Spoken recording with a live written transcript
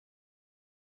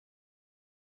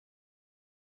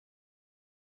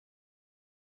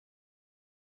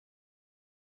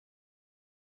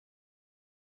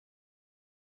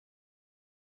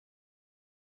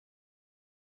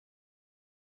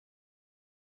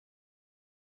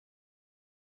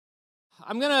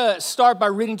I'm going to start by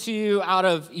reading to you out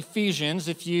of Ephesians.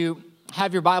 If you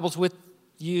have your Bibles with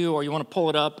you or you want to pull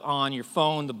it up on your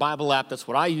phone, the Bible app, that's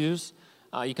what I use.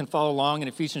 You can follow along in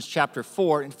Ephesians chapter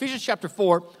 4. In Ephesians chapter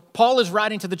 4, Paul is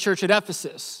writing to the church at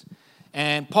Ephesus.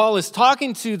 And Paul is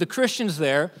talking to the Christians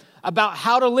there about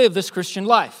how to live this Christian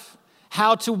life,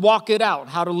 how to walk it out,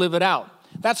 how to live it out.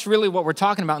 That's really what we're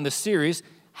talking about in this series,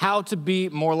 how to be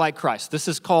more like Christ. This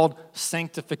is called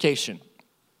sanctification.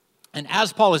 And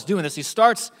as Paul is doing this, he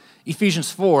starts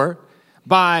Ephesians 4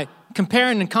 by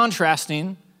comparing and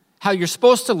contrasting how you're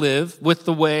supposed to live with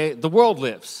the way the world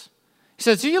lives. He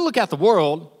says, if you look at the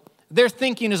world, their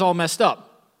thinking is all messed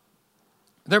up.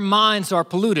 Their minds are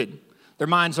polluted. Their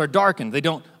minds are darkened. They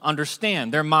don't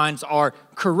understand. Their minds are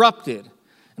corrupted.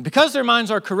 And because their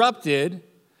minds are corrupted,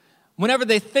 whenever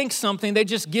they think something, they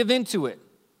just give into it.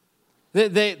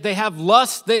 They have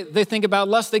lust. They think about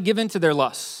lust. They give into their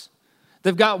lusts.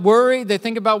 They've got worry. They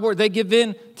think about worry. They give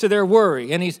in to their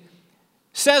worry. And he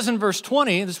says in verse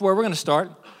 20, this is where we're going to start,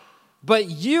 but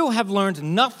you have learned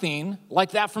nothing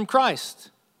like that from Christ.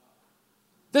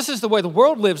 This is the way the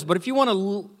world lives, but if you want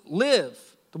to live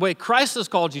the way Christ has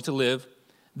called you to live,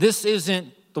 this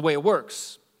isn't the way it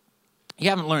works.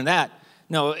 You haven't learned that.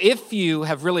 No, if you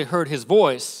have really heard his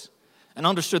voice and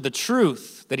understood the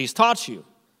truth that he's taught you,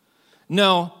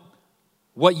 no,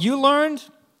 what you learned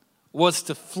was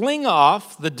to fling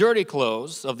off the dirty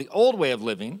clothes of the old way of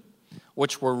living,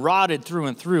 which were rotted through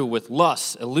and through with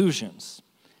lusts, illusions,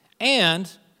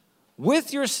 and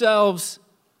with yourselves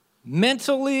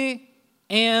mentally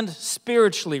and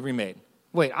spiritually remade.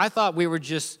 Wait, I thought we were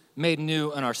just made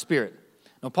new in our spirit.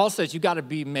 No, Paul says you got to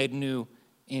be made new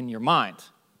in your mind,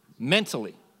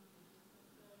 mentally.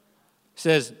 He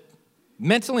says,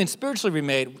 mentally and spiritually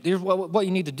remade, here's what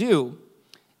you need to do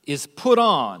is put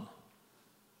on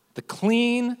the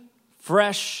clean,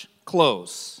 fresh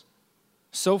clothes,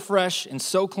 so fresh and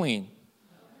so clean,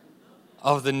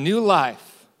 of the new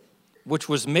life, which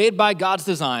was made by God's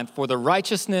design for the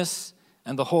righteousness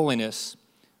and the holiness,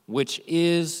 which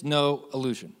is no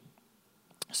illusion.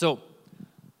 So,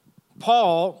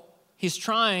 Paul, he's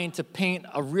trying to paint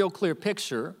a real clear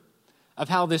picture of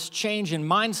how this change in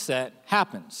mindset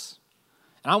happens.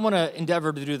 And I want to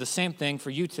endeavor to do the same thing for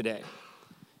you today.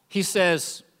 He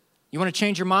says, you want to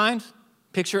change your mind?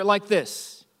 Picture it like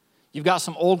this. You've got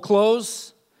some old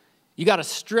clothes. You got to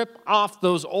strip off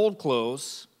those old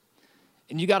clothes,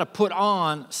 and you got to put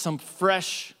on some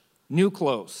fresh new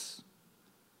clothes.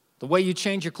 The way you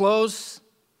change your clothes,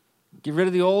 get rid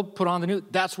of the old, put on the new,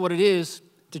 that's what it is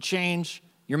to change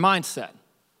your mindset.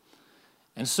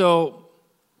 And so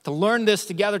to learn this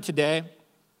together today,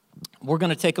 we're going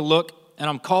to take a look, and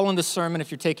I'm calling the sermon,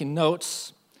 if you're taking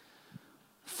notes,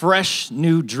 Fresh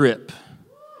New Drip.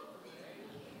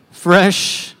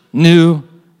 Fresh New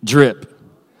Drip.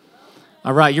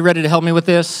 All right, you ready to help me with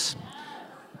this?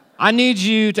 I need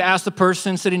you to ask the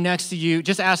person sitting next to you,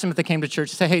 just ask them if they came to church.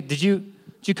 Say, hey, did you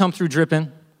come through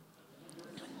dripping?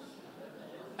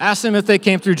 Ask them if they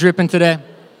came through dripping today.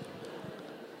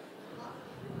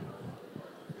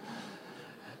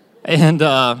 And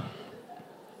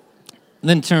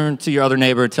then turn to your other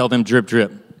neighbor and tell them drip,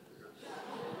 drip.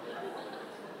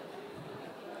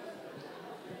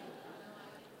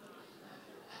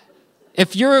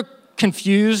 If you're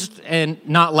confused and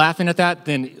not laughing at that,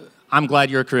 then I'm glad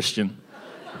you're a Christian.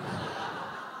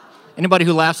 Anybody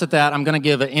who laughs at that, I'm going to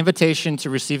give an invitation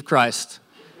to receive Christ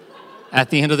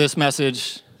at the end of this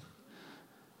message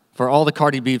for all the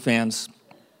Cardi B fans.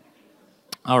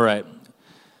 All right.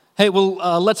 Hey,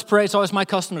 well, let's pray. It's always my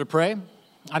custom to pray.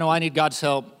 I know I need God's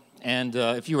help, and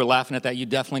if you were laughing at that, you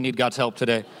definitely need God's help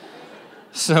today.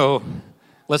 So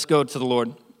let's go to the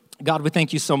Lord. God, we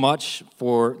thank you so much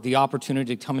for the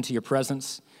opportunity to come into your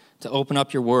presence, to open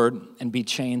up your word and be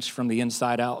changed from the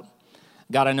inside out.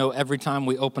 God, I know every time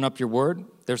we open up your word,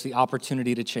 there's the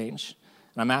opportunity to change.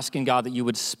 And I'm asking, God, that you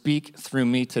would speak through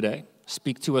me today.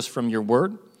 Speak to us from your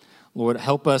word. Lord,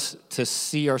 help us to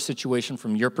see our situation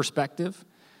from your perspective,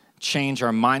 change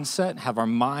our mindset, have our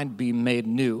mind be made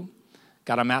new.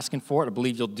 God, I'm asking for it. I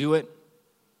believe you'll do it,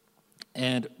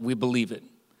 and we believe it.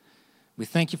 We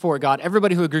thank you for it, God.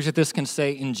 Everybody who agrees with this can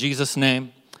say, in Jesus'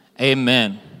 name,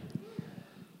 amen.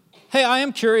 Hey, I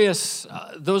am curious,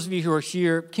 those of you who are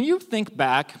here, can you think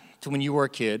back to when you were a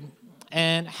kid,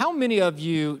 and how many of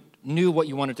you knew what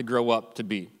you wanted to grow up to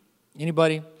be?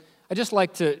 Anybody? I'd just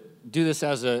like to do this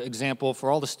as an example for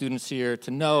all the students here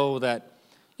to know that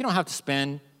you don't have to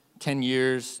spend 10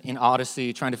 years in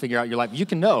Odyssey trying to figure out your life. You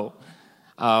can know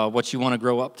what you want to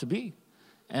grow up to be.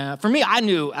 For me, I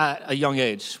knew at a young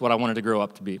age what I wanted to grow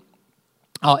up to be.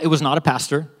 It was not a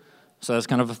pastor, so that's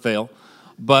kind of a fail.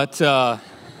 But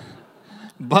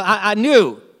I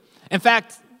knew. In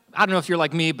fact, I don't know if you're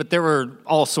like me, but there were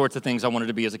all sorts of things I wanted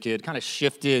to be as a kid, kind of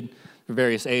shifted for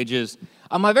various ages.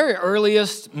 My very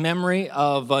earliest memory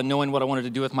of knowing what I wanted to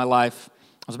do with my life,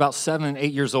 I was about 7,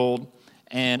 8 years old,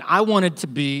 and I wanted to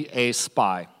be a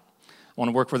spy. I want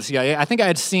to work for the CIA. I think I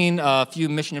had seen a few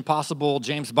Mission Impossible,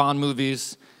 James Bond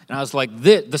movies, and I was like,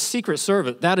 the Secret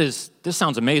Service, this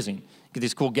sounds amazing. Get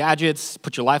these cool gadgets,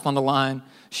 put your life on the line,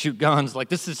 shoot guns. Like,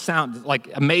 this sounds like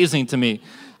amazing to me,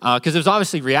 because there's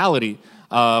obviously reality.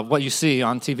 What you see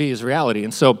on TV is reality.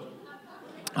 And so,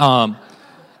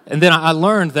 and then I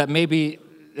learned that maybe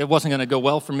it wasn't going to go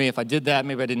well for me if I did that.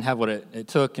 Maybe I didn't have what it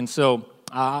took. And so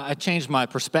I changed my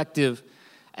perspective.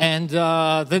 And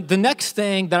the next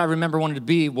thing that I remember wanting to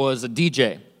be was a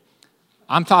DJ.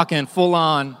 I'm talking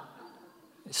full-on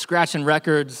scratching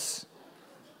records.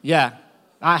 Yeah,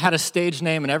 I had a stage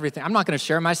name and everything. I'm not going to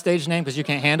share my stage name because you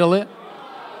can't handle it.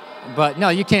 But no,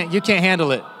 you can't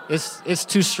handle it. It's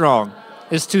too strong.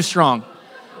 It's too strong.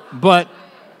 But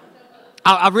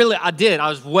I did. I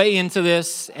was way into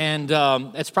this, and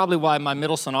it's probably why my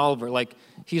middle son, Oliver, like,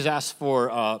 he's asked for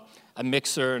a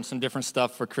mixer and some different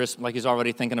stuff for Christmas. Like, he's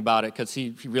already thinking about it because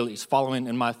he really is following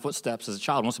in my footsteps as a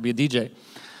child, wants to be a DJ.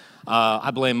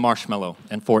 I blame Marshmello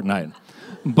and Fortnite.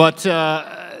 But,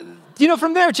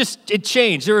 from there, it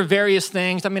changed. There were various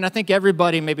things. I mean, I think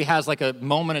everybody maybe has like a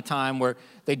moment of time where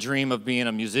they dream of being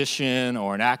a musician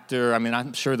or an actor. I mean,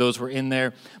 I'm sure those were in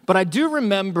there. But I do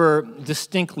remember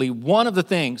distinctly one of the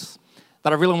things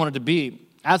that I really wanted to be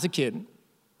as a kid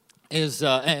is,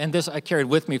 and this I carried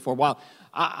with me for a while,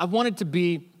 I wanted to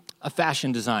be a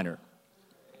fashion designer.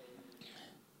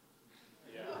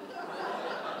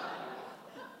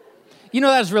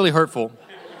 That is really hurtful.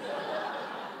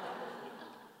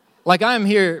 Like, I'm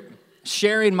here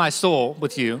sharing my soul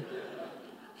with you.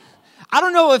 I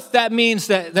don't know if that means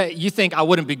that you think I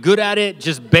wouldn't be good at it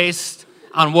just based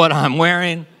on what I'm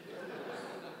wearing.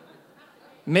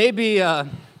 Maybe, but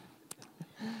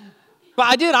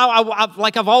I did.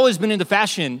 I've always been into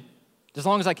fashion as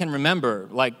long as I can remember.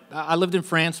 Like, I lived in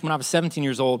France when I was 17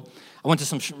 years old. I went to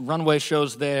some runway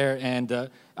shows there, and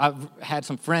I've had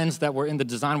some friends that were in the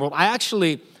design world. I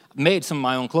actually made some of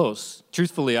my own clothes.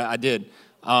 Truthfully, I did.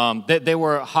 They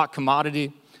were a hot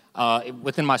commodity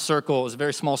within my circle. It was a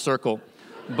very small circle,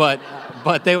 but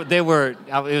they were.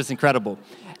 It was incredible.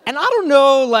 And I don't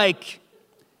know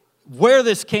where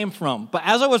this came from, but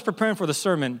as I was preparing for the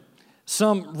sermon,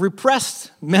 some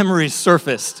repressed memories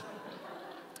surfaced.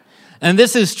 And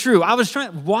this is true. I was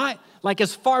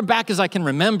as far back as I can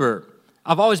remember,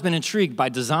 I've always been intrigued by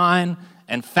design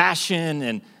and fashion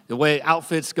and the way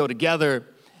outfits go together.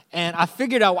 And I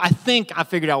think I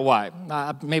figured out why.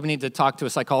 I maybe need to talk to a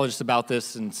psychologist about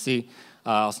this and see.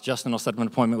 Justin will set up an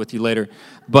appointment with you later.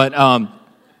 But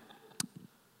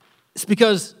it's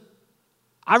because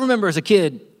I remember as a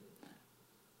kid,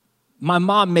 my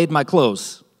mom made my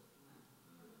clothes.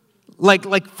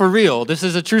 Like for real. This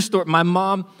is a true story. My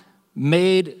mom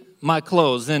made my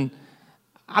clothes. And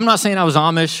I'm not saying I was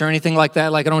Amish or anything like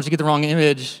that. Like, I don't want you to get the wrong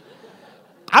image.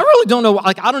 I really don't know.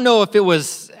 I don't know if it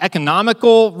was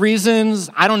economical reasons.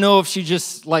 I don't know if she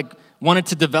just wanted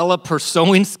to develop her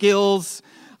sewing skills.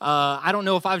 I don't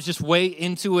know if I was just way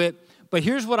into it. But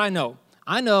here's what I know.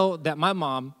 I know that my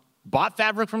mom bought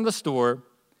fabric from the store,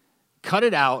 cut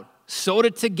it out, sewed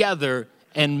it together,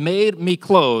 and made me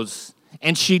clothes.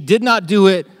 And she did not do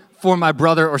it for my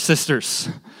brother or sisters.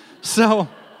 So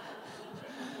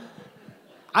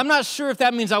I'm not sure if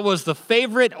that means I was the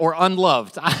favorite or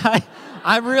unloved.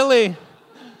 I'm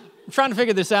trying to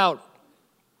figure this out.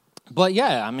 But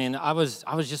yeah, I mean, I was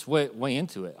just way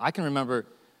into it. I can remember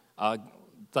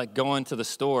going to the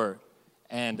store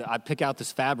and I'd pick out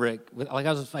this fabric. I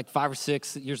was 5 or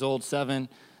 6 years old, 7,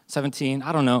 17,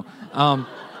 I don't know.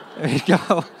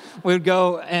 We'd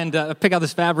go and pick out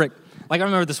this fabric. I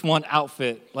remember this one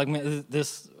outfit.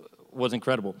 This was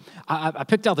incredible. I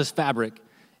picked out this fabric,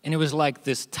 and it was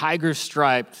this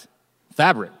tiger-striped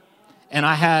fabric. And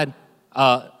I had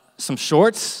some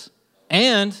shorts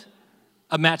and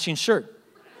a matching shirt.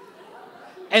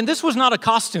 And this was not a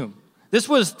costume. This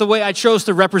was the way I chose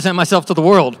to represent myself to the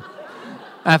world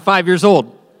at 5 years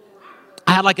old.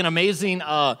 I had an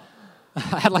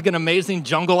amazing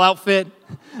jungle outfit.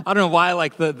 I don't know why,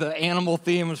 the animal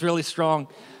theme was really strong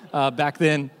back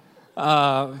then.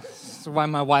 That's why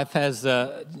my wife has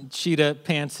cheetah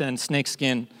pants and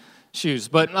snakeskin shoes.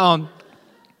 But yeah,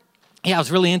 I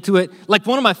was really into it.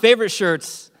 One of my favorite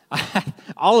shirts,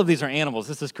 all of these are animals.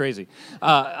 This is crazy.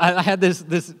 I had this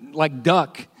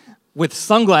duck with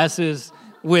sunglasses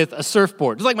with a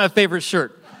surfboard. It's my favorite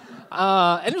shirt.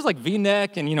 And it was like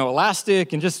V-neck and,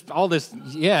 elastic and just all this,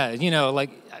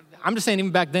 I'm just saying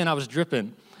even back then I was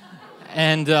dripping.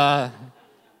 And I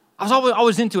was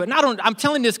always into it. And I'm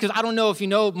telling this because I don't know if you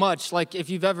know much, like if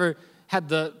you've ever had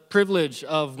the privilege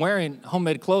of wearing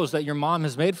homemade clothes that your mom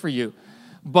has made for you.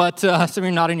 But some of you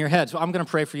are nodding your head, so I'm going to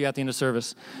pray for you at the end of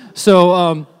service.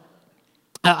 So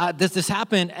this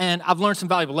happened, and I've learned some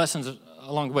valuable lessons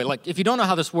along the way. Like, if you don't know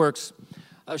how this works,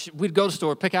 we'd go to the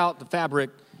store, pick out the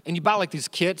fabric, and you buy, like, these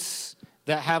kits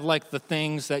that have, like, the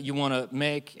things that you want to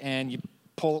make, and you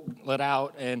pull it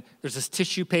out, and there's this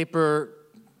tissue paper,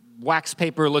 wax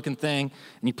paper-looking thing,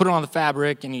 and you put it on the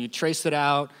fabric, and you trace it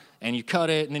out, and you cut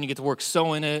it, and then you get to work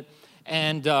sewing it.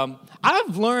 And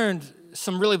I've learned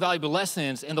some really valuable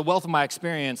lessons in the wealth of my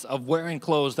experience of wearing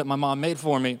clothes that my mom made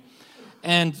for me.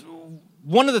 And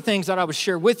one of the things that I would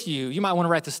share with you, you might want to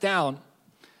write this down,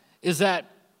 is that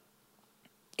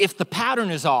if the pattern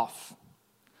is off,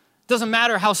 it doesn't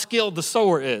matter how skilled the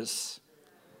sewer is,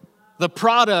 the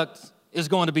product is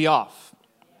going to be off.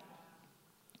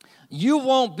 You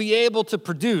won't be able to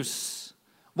produce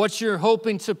what you're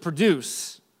hoping to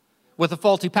produce with a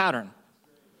faulty pattern.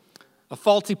 A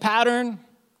faulty pattern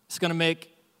is going to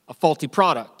make a faulty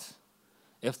product.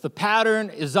 If the pattern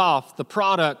is off, the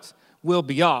product will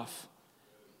be off.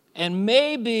 And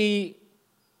maybe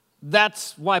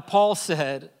that's why Paul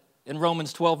said in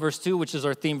Romans 12, verse 2, which is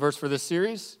our theme verse for this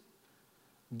series,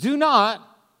 do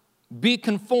not be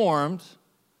conformed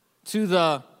to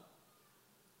the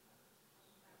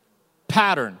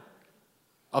pattern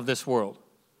of this world.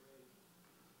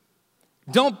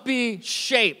 Don't be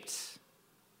shaped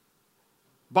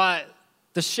by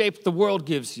the shape the world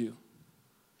gives you.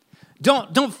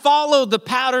 Don't follow the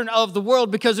pattern of the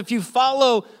world, because if you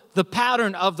follow the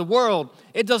pattern of the world,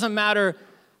 it doesn't matter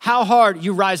how hard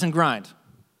you rise and grind.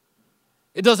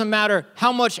 It doesn't matter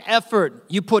how much effort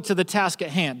you put to the task at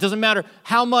hand. It doesn't matter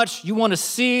how much you want to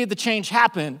see the change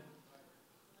happen.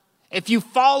 If you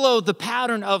follow the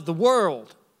pattern of the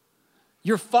world,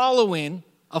 you're following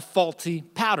a faulty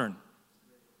pattern.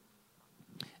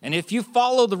 And if you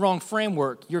follow the wrong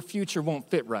framework, your future won't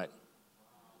fit right.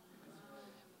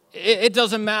 It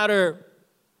doesn't matter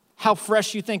how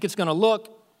fresh you think it's going to look.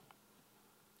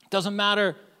 It doesn't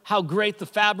matter how great the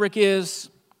fabric is.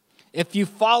 If you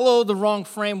follow the wrong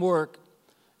framework,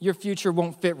 your future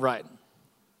won't fit right.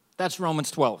 That's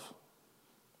Romans 12.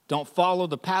 Don't follow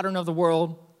the pattern of the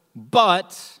world,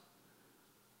 but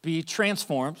be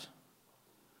transformed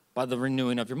by the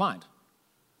renewing of your mind.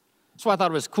 That's why I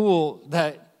thought it was cool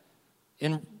that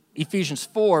in Ephesians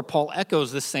 4, Paul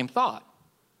echoes this same thought.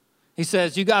 He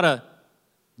says, you got to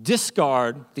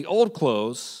discard the old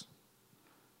clothes,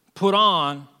 put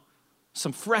on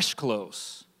some fresh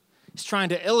clothes. He's trying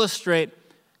to illustrate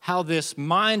how this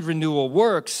mind renewal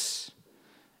works.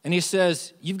 And he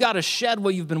says, you've got to shed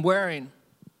what you've been wearing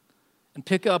and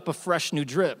pick up a fresh new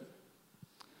drip.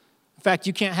 In fact,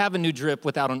 you can't have a new drip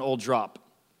without an old drop.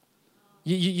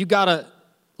 You got to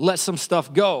let some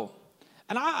stuff go.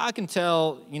 And I can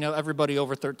tell, everybody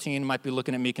over 13 might be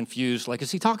looking at me confused. Like,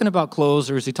 is he talking about clothes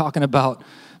or is he talking about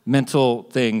mental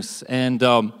things? And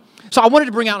so I wanted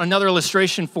to bring out another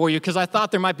illustration for you because I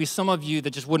thought there might be some of you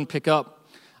that just wouldn't pick up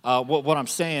what I'm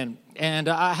saying. And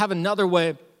I have another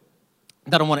way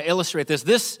that I want to illustrate this.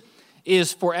 This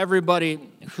is for everybody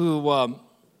who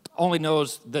only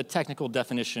knows the technical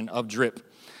definition of drip.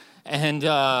 And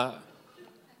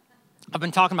I've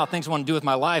been talking about things I want to do with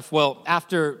my life. Well,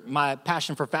 after my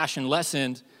passion for fashion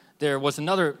lessened, there was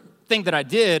another thing that I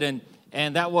did,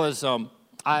 and that was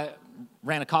I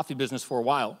ran a coffee business for a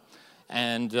while.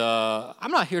 And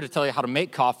I'm not here to tell you how to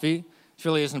make coffee. It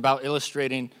really isn't about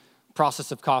illustrating the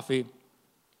process of coffee.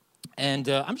 And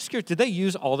I'm just curious, did they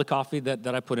use all the coffee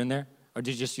that I put in there? Or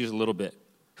did you just use a little bit?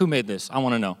 Who made this? I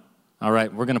want to know. All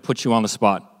right, we're going to put you on the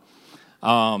spot.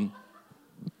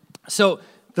 So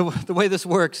the way this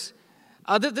works,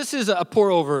 this is a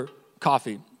pour-over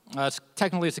coffee.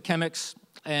 Technically, it's a Chemex,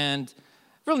 and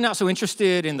really not so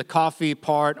interested in the coffee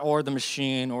part or the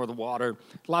machine or the water.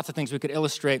 Lots of things we could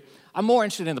illustrate. I'm more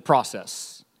interested in the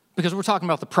process because we're talking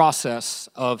about the process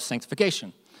of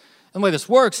sanctification. And the way this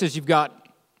works is you've got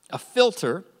a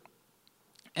filter,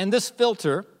 and this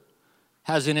filter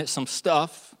has in it some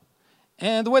stuff.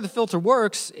 And the way the filter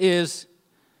works is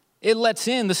it lets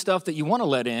in the stuff that you want to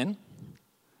let in,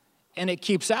 and it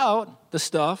keeps out the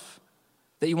stuff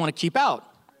that you want to keep out.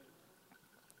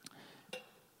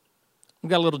 We've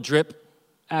got a little drip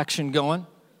action going.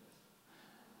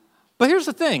 But here's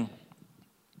the thing.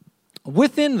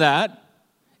 Within that,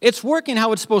 it's working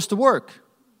how it's supposed to work.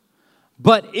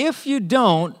 But if you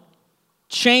don't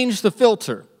change the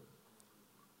filter,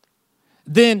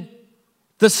 then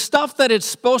the stuff that it's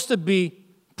supposed to be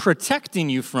protecting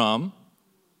you from,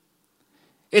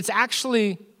 it's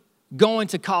actually going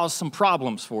to cause some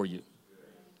problems for you.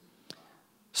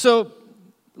 So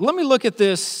let me look at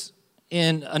this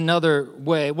in another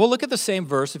way. We'll look at the same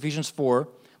verse, Ephesians 4,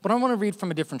 but I want to read from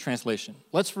a different translation.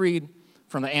 Let's read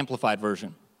from the Amplified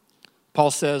Version. Paul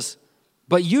says,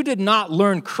 "But you did not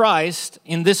learn Christ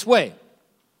in this way."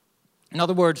 In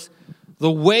other words,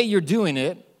 the way you're doing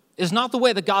it is not the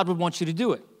way that God would want you to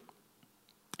do it.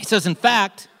 He says, in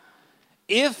fact,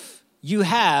 if you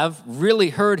have really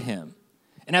heard him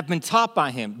and have been taught by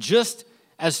him, just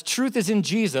as truth is in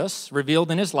Jesus,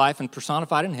 revealed in his life and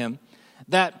personified in him,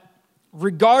 that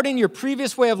regarding your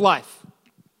previous way of life,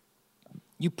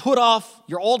 you put off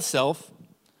your old self,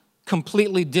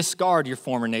 completely discard your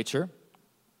former nature,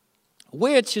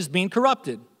 which is being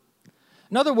corrupted.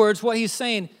 In other words, what he's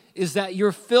saying is that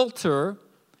your filter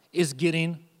is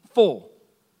getting full.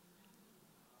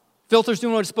 Filter's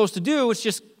doing what it's supposed to do, it's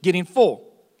just getting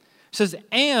full. It says,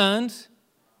 and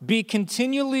be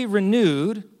continually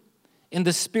renewed in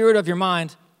the spirit of your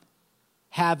mind,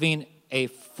 having a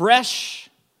fresh,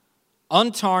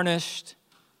 untarnished,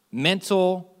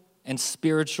 mental, and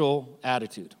spiritual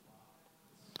attitude.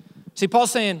 See,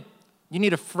 Paul's saying you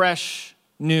need a fresh,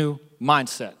 new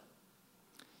mindset.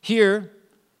 Here,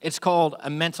 it's called a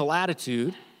mental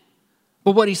attitude.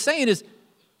 But what he's saying is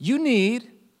you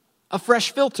need a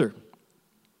fresh filter.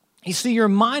 You see, your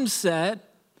mindset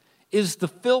is the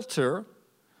filter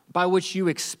by which you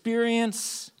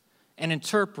experience and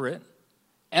interpret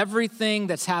everything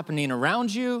that's happening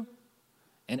around you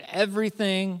and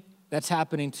everything that's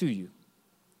happening to you.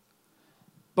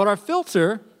 But our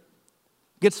filter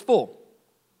gets full.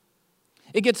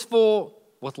 It gets full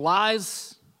with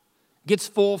lies, gets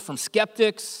full from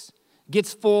skeptics,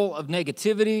 gets full of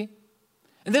negativity.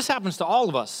 And this happens to all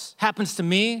of us. Happens to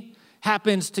me,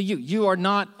 happens to you. You are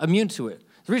not immune to it.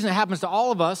 The reason it happens to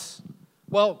all of us,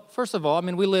 well, first of all,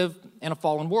 we live in a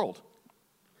fallen world.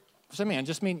 So,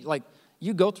 like,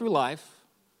 you go through life,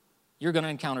 you're going to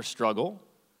encounter struggle,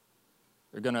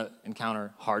 you're going to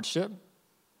encounter hardship,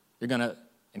 you're going to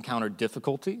encounter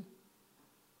difficulty,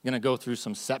 you're going to go through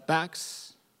some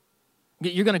setbacks,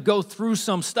 you're going to go through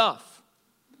some stuff.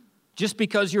 Just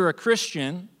because you're a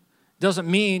Christian doesn't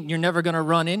mean you're never going to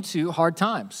run into hard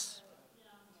times.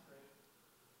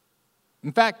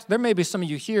 In fact, there may be some of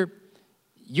you here,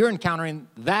 you're encountering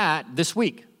that this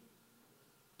week.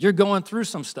 You're going through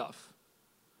some stuff.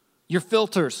 Your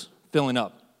filter's filling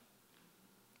up.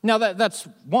 Now, that's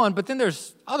one, but then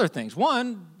there's other things.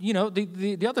 One,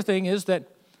 the other thing is that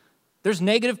there's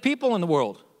negative people in the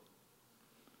world.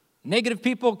 Negative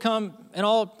people come in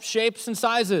all shapes and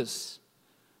sizes.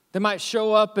 They might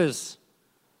show up as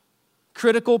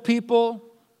critical people.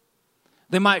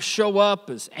 They might show up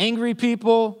as angry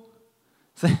people.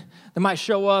 They might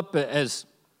show up as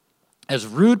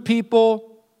rude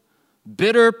people,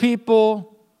 bitter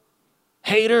people,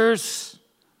 haters,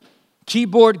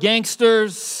 keyboard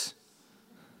gangsters,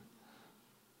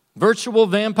 virtual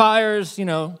vampires,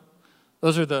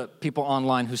 those are the people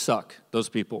online who suck, those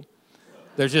people.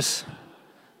 There's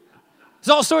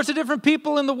all sorts of different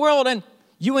people in the world, and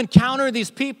you encounter these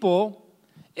people,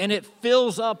 and it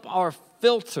fills up our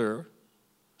filter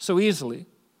so easily.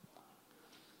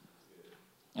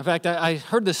 In fact, I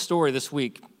heard this story this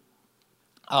week.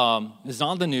 It's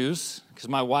on the news, because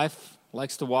my wife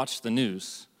likes to watch the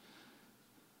news.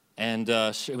 And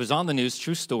it was on the news,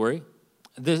 true story.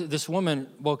 This woman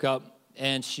woke up,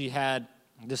 and she had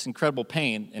this incredible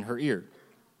pain in her ear.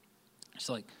 She's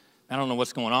like, I don't know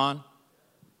what's going on.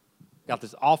 Got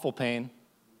this awful pain.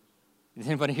 Did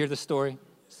anybody hear this story?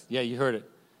 Yeah, you heard it.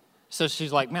 So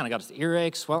she's like, man, I got this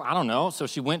earaches. Well, I don't know. So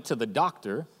she went to the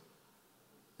doctor.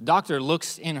 The doctor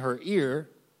looks in her ear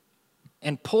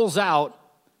and pulls out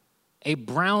a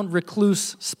brown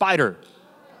recluse spider.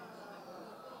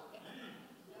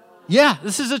 Yeah,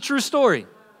 this is a true story.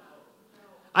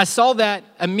 I saw that,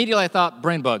 immediately I thought,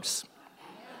 brain bugs.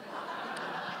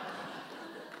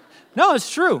 No,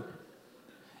 it's true.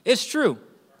 It's true.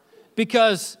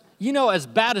 Because, as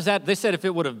bad as that, they said if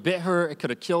it would have bit her, it could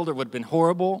have killed her, it would have been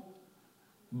horrible.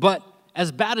 But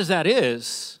as bad as that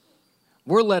is,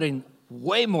 we're letting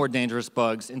way more dangerous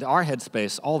bugs into our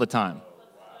headspace all the time.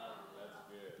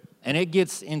 And it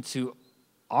gets into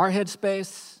our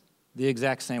headspace the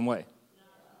exact same way.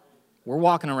 We're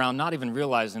walking around not even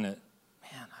realizing it.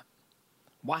 Man,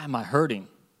 why am I hurting?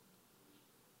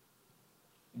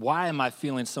 Why am I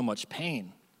feeling so much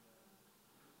pain?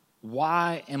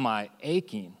 Why am I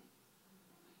aching?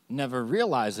 Never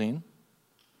realizing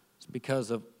it's because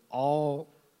of all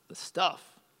the stuff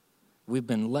we've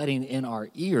been letting in our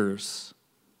ears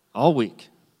all week.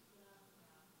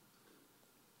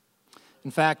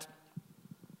 In fact,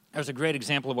 there's a great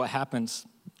example of what happens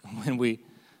when we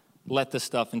let this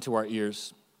stuff into our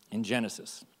ears in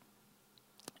Genesis.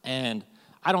 And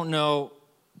I don't know,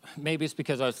 maybe it's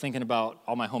because I was thinking about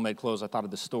all my homemade clothes, I thought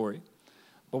of this story.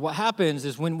 But what happens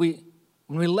is when we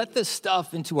let this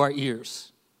stuff into our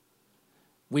ears,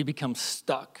 we become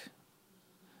stuck.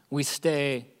 We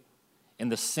stay in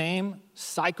the same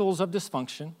cycles of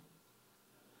dysfunction,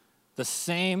 the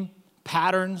same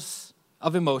patterns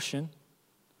of emotion,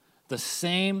 the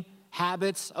same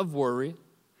habits of worry,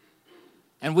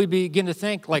 and we begin to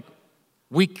think like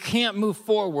we can't move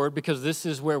forward because this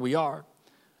is where we are.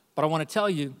 But I want to tell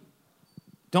you,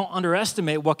 don't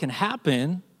underestimate what can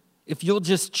happen if you'll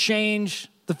just change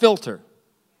the filter.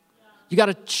 You got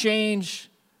to change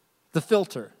the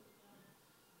filter.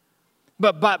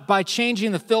 But by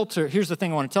changing the filter, here's the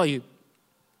thing I want to tell you,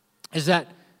 is that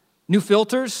new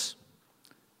filters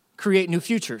create new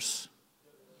futures.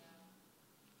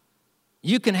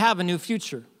 You can have a new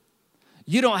future.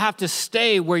 You don't have to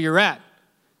stay where you're at.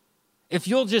 If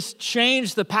you'll just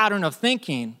change the pattern of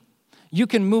thinking, you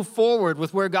can move forward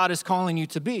with where God is calling you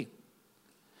to be.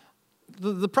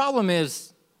 The problem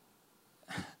is,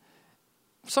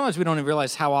 sometimes we don't even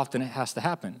realize how often it has to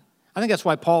happen. I think that's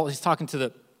why Paul, he's talking to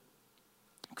the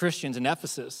Christians in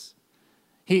Ephesus.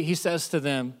 He says to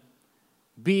them,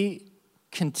 be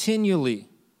continually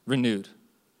renewed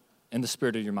in the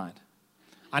spirit of your mind.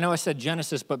 I know I said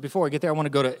Genesis, but before I get there, I want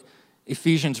to go to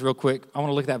Ephesians real quick. I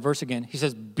want to look at that verse again. He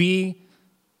says, be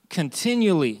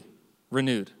continually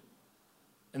renewed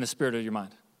in the spirit of your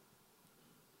mind.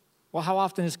 Well, how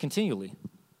often is continually?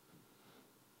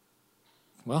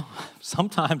 Well,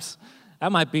 sometimes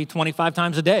that might be 25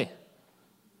 times a day.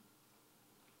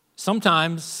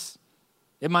 Sometimes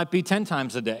it might be 10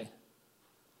 times a day.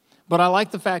 But I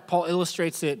like the fact Paul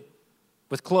illustrates it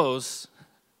with clothes.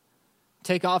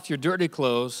 Take off your dirty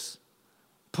clothes,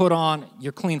 put on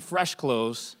your clean, fresh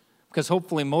clothes, because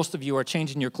hopefully most of you are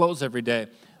changing your clothes every day.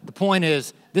 The point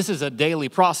is, this is a daily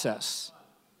process.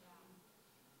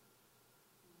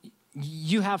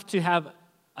 You have to have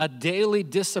a daily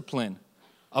discipline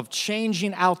of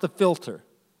changing out the filter.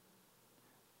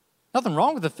 Nothing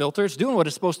wrong with the filter. It's doing what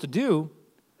it's supposed to do.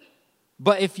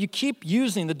 But if you keep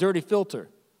using the dirty filter,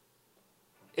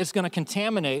 it's going to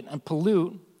contaminate and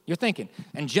pollute your thinking.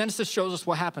 And Genesis shows us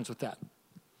what happens with that.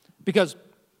 Because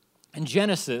in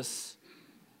Genesis,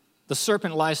 the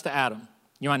serpent lies to Adam.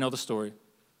 You might know the story.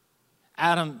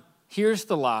 Adam hears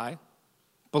the lie,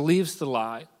 believes the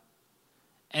lie,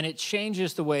 and it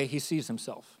changes the way he sees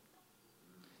himself.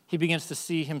 He begins to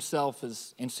see himself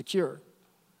as insecure.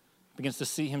 Begins to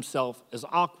see himself as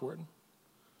awkward.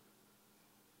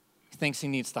 He thinks he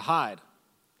needs to hide.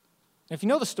 And if you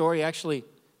know the story, he actually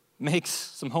makes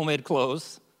some homemade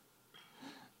clothes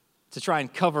to try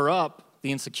and cover up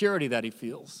the insecurity that he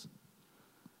feels.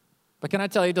 But can I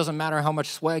tell you, it doesn't matter how much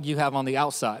swag you have on the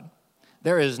outside.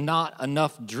 There is not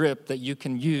enough drip that you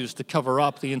can use to cover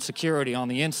up the insecurity on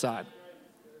the inside.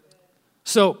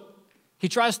 So he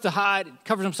tries to hide,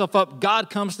 covers himself up. God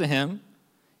comes to him.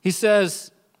 He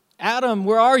says, Adam,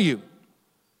 where are you?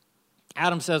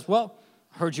 Adam says, well,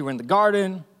 I heard you were in the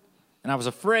garden, and I was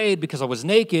afraid because I was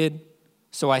naked,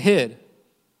 so I hid.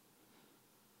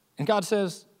 And God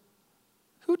says,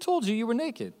 who told you you were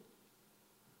naked?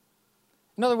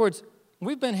 In other words,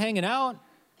 we've been hanging out.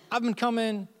 I've been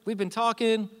coming. We've been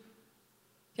talking. You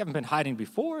haven't been hiding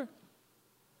before.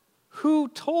 Who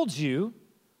told you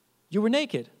you were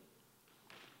naked?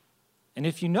 And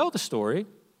if you know the story,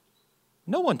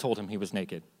 no one told him he was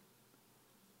naked.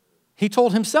 He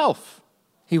told himself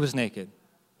he was naked.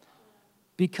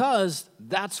 Because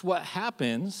that's what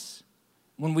happens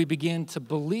when we begin to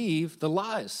believe the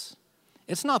lies.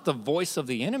 It's not the voice of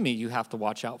the enemy you have to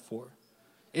watch out for.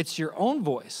 It's your own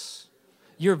voice.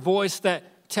 Your voice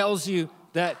that tells you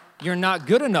that you're not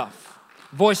good enough.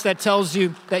 Voice that tells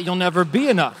you that you'll never be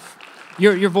enough.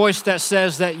 Your voice that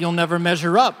says that you'll never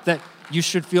measure up, that you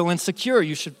should feel insecure,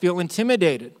 you should feel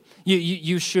intimidated,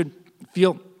 you should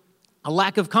feel a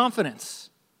lack of confidence.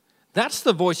 That's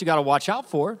the voice you got to watch out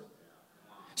for.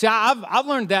 See, I've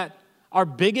learned that our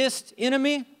biggest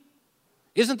enemy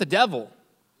isn't the devil.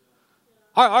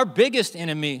 Our biggest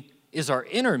enemy is our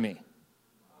inner me.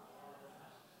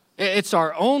 It's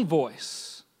our own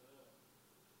voice.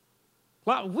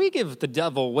 Well, we give the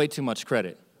devil way too much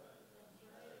credit.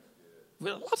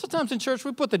 Lots of times in church,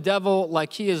 we put the devil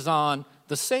like he is on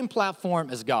the same platform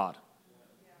as God.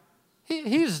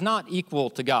 He is not equal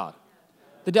to God.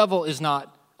 The devil is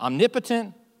not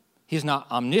omnipotent. He's not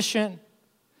omniscient.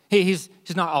 He's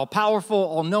not all-powerful,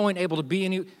 all-knowing, able to be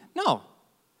in you. No.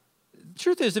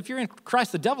 Truth is, if you're in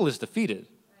Christ, the devil is defeated.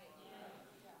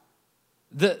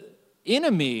 The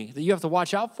enemy that you have to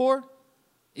watch out for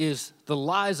is the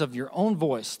lies of your own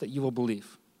voice that you will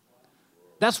believe.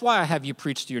 That's why I have you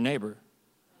preach to your neighbor.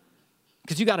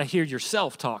 Because you got to hear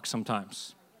yourself talk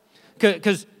sometimes.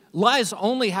 Because lies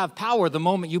only have power the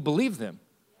moment you believe them.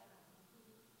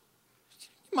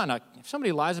 You might not, if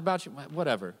somebody lies about you,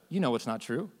 whatever, you know it's not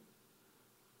true.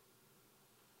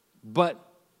 But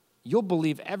you'll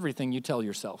believe everything you tell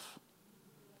yourself.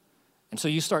 And so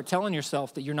you start telling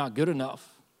yourself that you're not good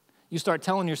enough. You start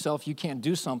telling yourself you can't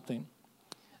do something.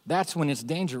 That's when it's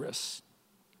dangerous.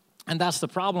 And that's the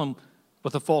problem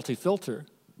with a faulty filter,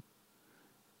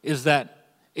 is that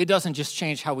it doesn't just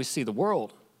change how we see the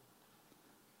world.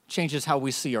 It changes how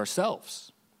we see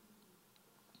ourselves.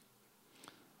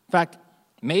 In fact,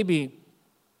 maybe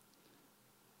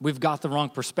we've got the wrong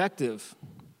perspective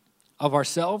of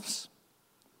ourselves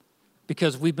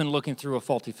because we've been looking through a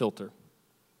faulty filter.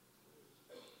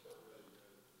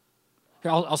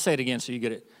 Here, I'll say it again so you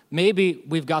get it. Maybe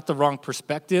we've got the wrong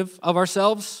perspective of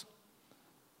ourselves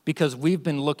because we've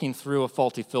been looking through a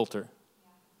faulty filter.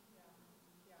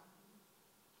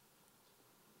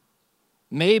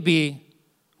 Maybe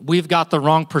we've got the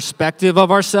wrong perspective of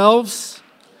ourselves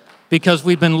because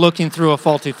we've been looking through a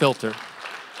faulty filter.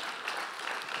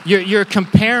 You're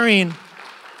comparing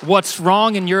what's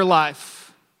wrong in your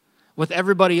life with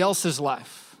everybody else's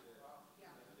life.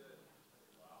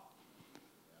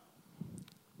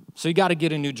 So you got to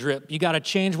get a new drip. You got to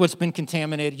change what's been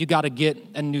contaminated. You got to get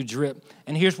a new drip.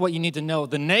 And here's what you need to know.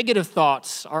 The negative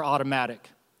thoughts are automatic.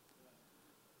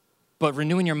 But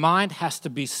renewing your mind has to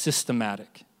be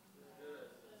systematic.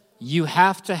 You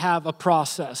have to have a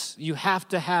process. You have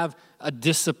to have a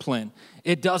discipline.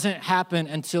 It doesn't happen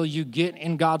until you get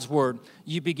in God's word.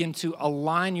 You begin to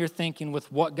align your thinking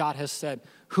with what God has said,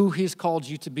 who he's called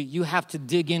you to be. You have to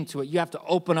dig into it. You have to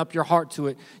open up your heart to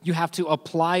it. You have to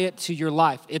apply it to your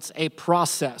life. It's a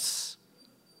process.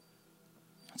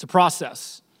 It's a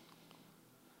process.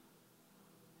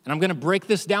 And I'm going to break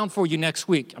this down for you next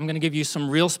week. I'm going to give you some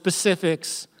real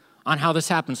specifics on how this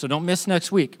happens, so don't miss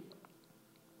next week.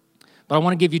 But I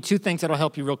want to give you two things that'll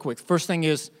help you real quick. First thing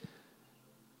is,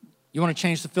 you want to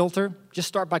change the filter? Just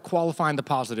start by qualifying the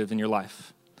positive in your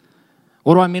life.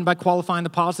 What do I mean by qualifying the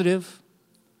positive?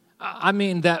 I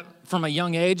mean that from a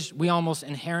young age, we almost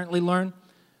inherently learn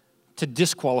to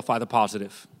disqualify the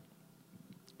positive.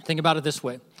 Think about it this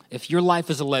way. If your life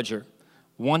is a ledger,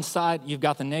 one side, you've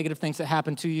got the negative things that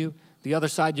happen to you. The other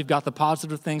side, you've got the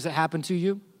positive things that happen to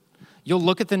you. You'll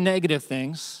look at the negative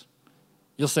things.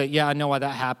 You'll say, yeah, I know why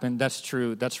that happened. That's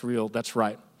true. That's real. That's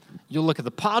right. You'll look at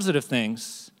the positive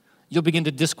things. You'll begin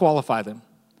to disqualify them.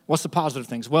 What's the positive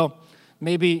things? Well,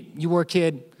 maybe you were a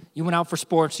kid. You went out for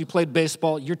sports. You played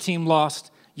baseball. Your team lost.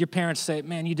 Your parents say,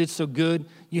 man, you did so good.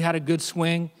 You had a good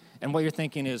swing. And what you're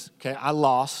thinking is, okay, I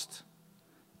lost.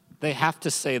 They have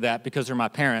to say that because they're my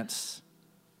parents.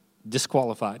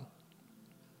 Disqualified.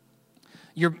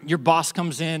 Your boss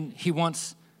comes in. He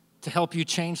wants to help you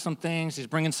change some things. He's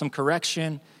bringing some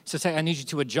correction. He says, hey, I need you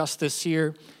to adjust this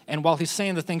here. And while he's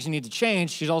saying the things you need to change,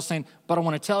 she's also saying, but I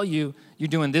want to tell you, you're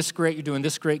doing this great, you're doing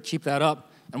this great, keep that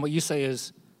up. And what you say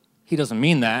is, he doesn't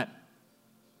mean that.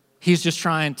 He's just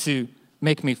trying to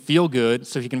make me feel good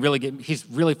so he can really he's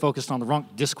really focused on the wrong,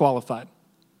 disqualified.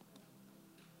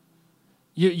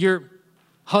 Your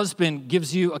husband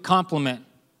gives you a compliment.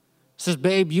 Says,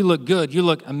 babe, you look good, you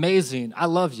look amazing, I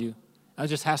love you. I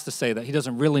just has to say that. He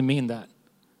doesn't really mean that.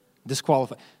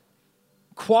 Disqualify.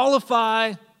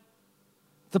 Qualify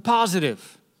the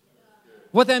positive.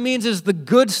 What that means is the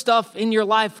good stuff in your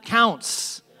life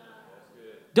counts.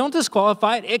 Don't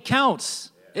disqualify it. It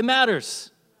counts. It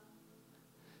matters.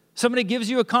 Somebody gives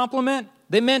you a compliment,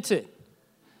 they meant it.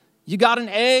 You got an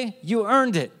A, you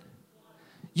earned it.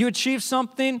 You achieved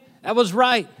something, that was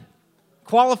right.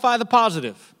 Qualify the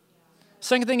positive.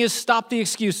 Second thing is stop the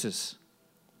excuses.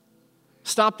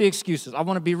 Stop the excuses. I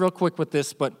want to be real quick with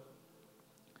this, but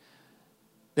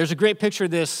there's a great picture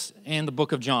of this in the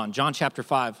book of John, John chapter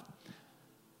 5.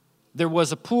 There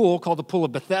was a pool called the Pool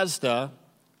of Bethesda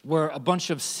where a bunch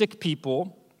of sick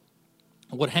people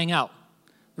would hang out.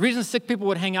 The reason sick people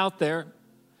would hang out there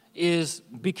is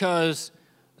because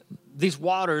these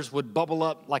waters would bubble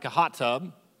up like a hot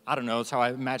tub. I don't know, that's how I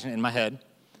imagine it in my head.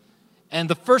 And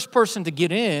the first person to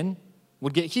get in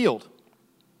would get healed.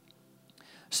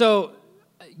 So,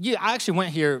 yeah, I actually went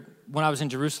here when I was in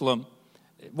Jerusalem.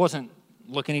 It wasn't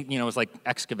looking, it was like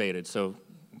excavated, so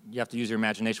you have to use your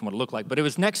imagination what it looked like. But it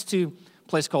was next to a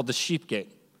place called the Sheep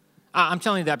Gate. I'm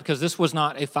telling you that because this was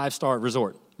not a 5-star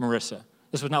resort, Marissa.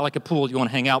 This was not like a pool you want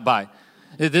to hang out by.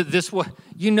 This,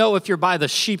 you know, if you're by the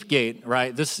sheep gate,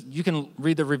 right? You can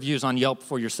read the reviews on Yelp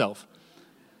for yourself.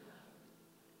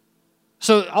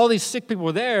 So all these sick people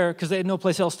were there because they had no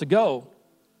place else to go.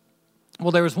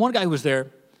 Well, there was one guy who was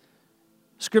there.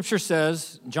 Scripture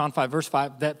says, John 5, verse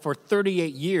 5, that for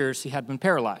 38 years he had been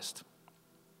paralyzed.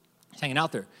 He's hanging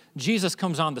out there. Jesus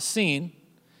comes on the scene,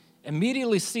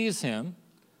 immediately sees him.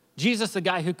 Jesus, the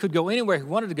guy who could go anywhere he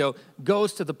wanted to go,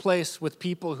 goes to the place with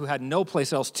people who had no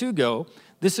place else to go.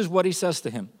 This is what he says to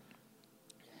him.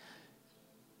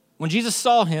 When Jesus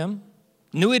saw him,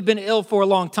 knew he'd been ill for a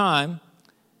long time,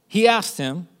 he asked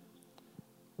him,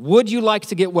 "Would you like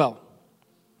to get well?"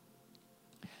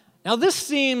 Now, this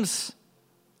seems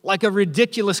like a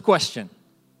ridiculous question.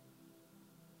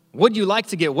 Would you like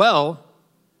to get well?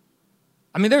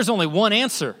 I mean, there's only one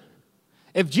answer.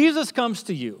 If Jesus comes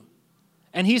to you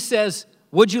and he says,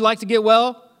 "Would you like to get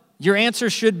well?" your answer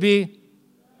should be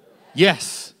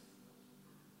yes.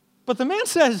 But the man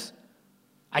says,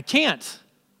 "I can't."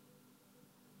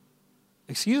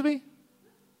 Excuse me?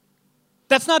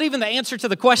 That's not even the answer to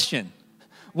the question.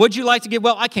 Would you like to get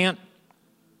well? I can't.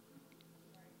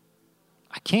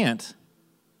 I can't.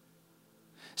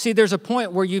 See, there's a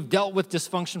point where you've dealt with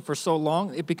dysfunction for so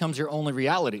long, it becomes your only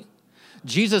reality.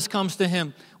 Jesus comes to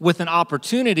him with an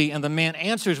opportunity, and the man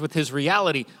answers with his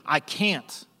reality, "I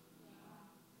can't."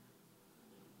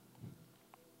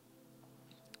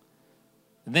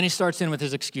 And then he starts in with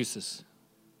his excuses.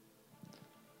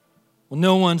 Well,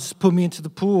 no one's put me into the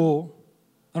pool.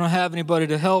 I don't have anybody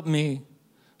to help me.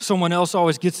 Someone else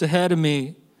always gets ahead of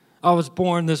me. I was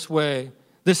born this way.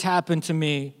 This happened to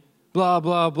me. Blah,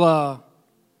 blah, blah.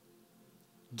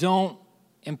 Don't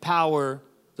empower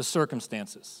the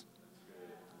circumstances.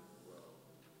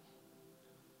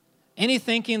 Any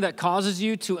thinking that causes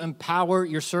you to empower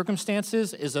your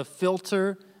circumstances is a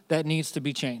filter that needs to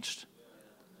be changed.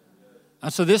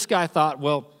 And so this guy thought,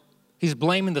 well, he's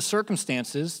blaming the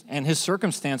circumstances, and his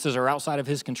circumstances are outside of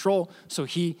his control, so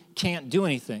he can't do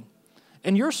anything.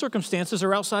 And your circumstances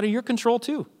are outside of your control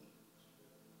too.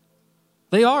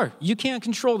 They are. You can't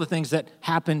control the things that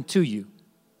happen to you.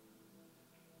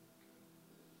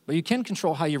 But you can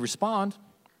control how you respond.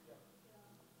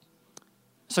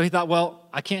 So he thought, well,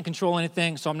 I can't control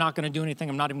anything, so I'm not going to do anything.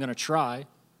 I'm not even going to try.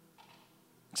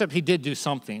 Except he did do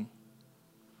something.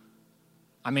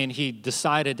 I mean, he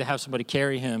decided to have somebody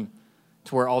carry him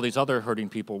to where all these other hurting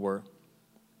people were.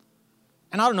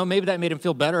 And I don't know, maybe that made him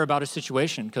feel better about his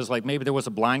situation, because like maybe there was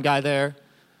a blind guy there.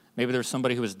 Maybe there was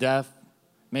somebody who was deaf.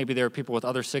 Maybe there were people with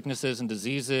other sicknesses and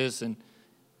diseases, and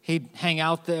he'd hang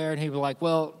out there, and he'd be like,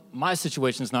 well, my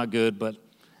situation's not good, but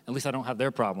at least I don't have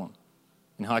their problem.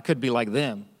 You know, I could be like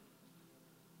them.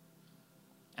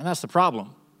 And that's the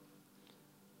problem.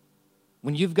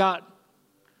 When you've got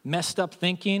messed up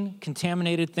thinking,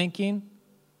 contaminated thinking,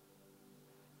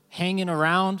 hanging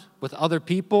around with other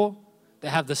people that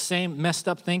have the same messed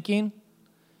up thinking,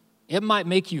 it might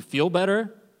make you feel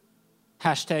better.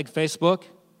 Hashtag Facebook.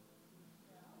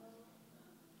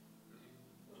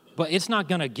 But it's not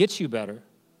going to get you better.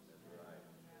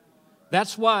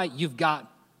 That's why you've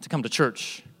got to come to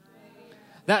church.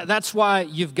 That's why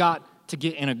you've got to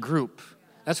get in a group.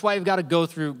 That's why you've got to go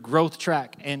through Growth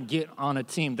Track and get on a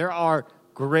team. There are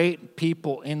great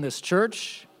people in this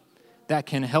church that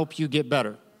can help you get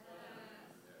better.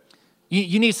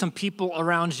 You need some people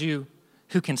around you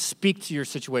who can speak to your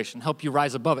situation, help you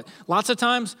rise above it. Lots of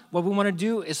times, what we want to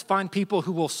do is find people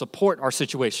who will support our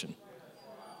situation.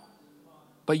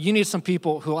 But you need some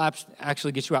people who will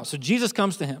actually get you out. So Jesus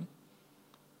comes to him.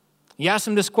 He asks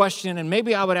him this question, and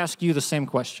maybe I would ask you the same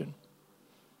question.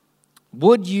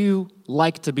 Would you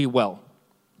like to be well?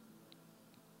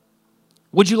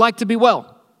 Would you like to be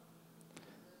well?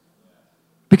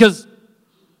 Because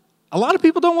a lot of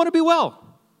people don't want to be well.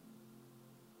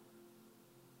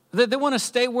 They want to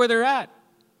stay where they're at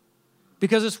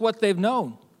because it's what they've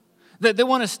known. They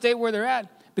want to stay where they're at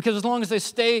because as long as they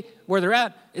stay where they're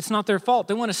at, it's not their fault.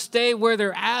 They want to stay where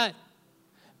they're at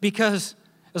because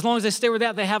as long as they stay where they're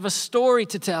at, they have a story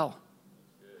to tell.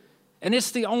 And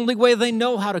it's the only way they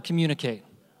know how to communicate.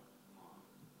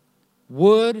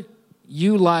 Would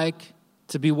you like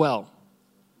to be well?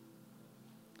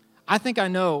 I think I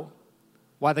know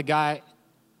why the guy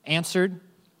answered,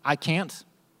 "I can't."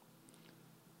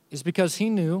 Is because he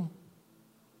knew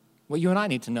what you and I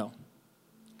need to know.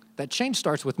 That change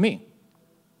starts with me.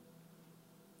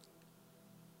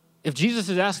 If Jesus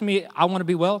is asking me, I want to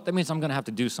be well, that means I'm going to have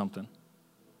to do something.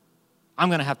 I'm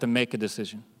going to have to make a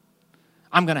decision.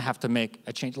 I'm going to have to make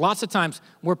a change. Lots of times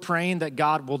we're praying that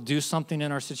God will do something in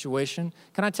our situation.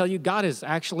 Can I tell you, God has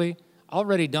actually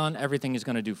already done everything he's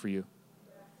going to do for you.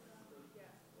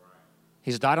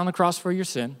 He's died on the cross for your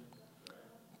sin,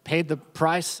 paid the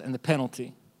price and the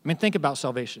penalty. I mean, think about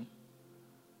salvation.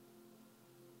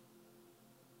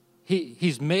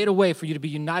 He's made a way for you to be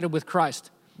united with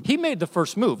Christ. He made the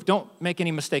first move. Don't make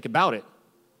any mistake about it.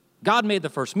 God made the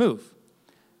first move.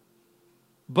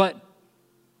 But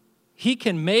he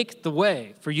can make the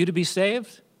way for you to be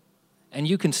saved, and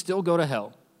you can still go to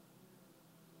hell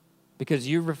because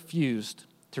you refused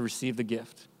to receive the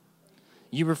gift.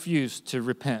 You refused to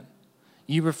repent.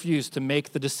 You refused to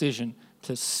make the decision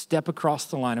to step across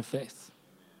the line of faith.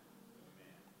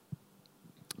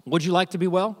 Would you like to be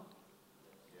well?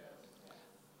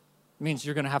 It means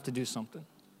you're going to have to do something.